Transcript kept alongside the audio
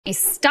A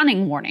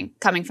stunning warning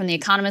coming from the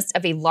economist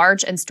of a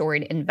large and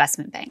storied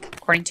investment bank.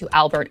 According to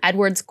Albert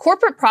Edwards,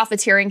 corporate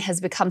profiteering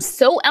has become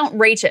so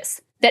outrageous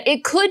that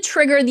it could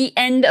trigger the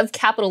end of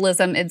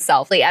capitalism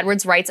itself.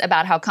 Edwards writes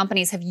about how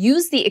companies have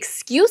used the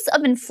excuse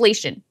of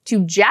inflation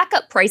to jack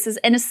up prices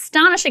an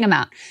astonishing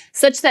amount,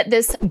 such that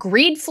this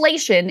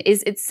greedflation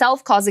is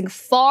itself causing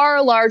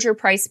far larger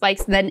price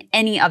spikes than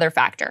any other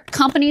factor.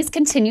 Companies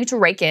continue to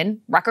rake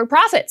in record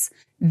profits.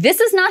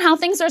 This is not how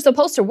things are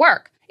supposed to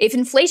work. If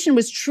inflation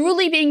was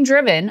truly being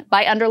driven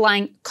by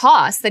underlying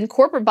costs, then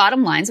corporate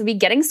bottom lines would be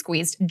getting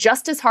squeezed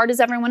just as hard as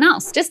everyone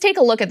else. Just take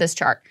a look at this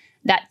chart.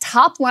 That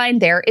top line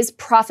there is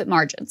profit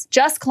margins.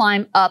 Just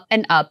climb up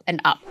and up and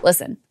up.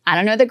 Listen, I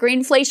don't know that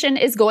greedflation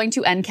is going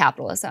to end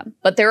capitalism,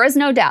 but there is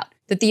no doubt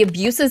that the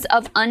abuses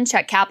of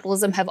unchecked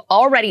capitalism have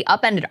already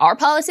upended our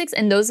politics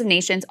and those of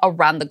nations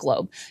around the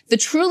globe. The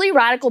truly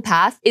radical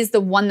path is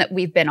the one that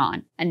we've been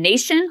on. A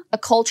nation, a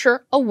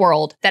culture, a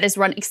world that is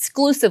run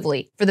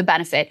exclusively for the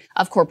benefit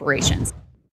of corporations.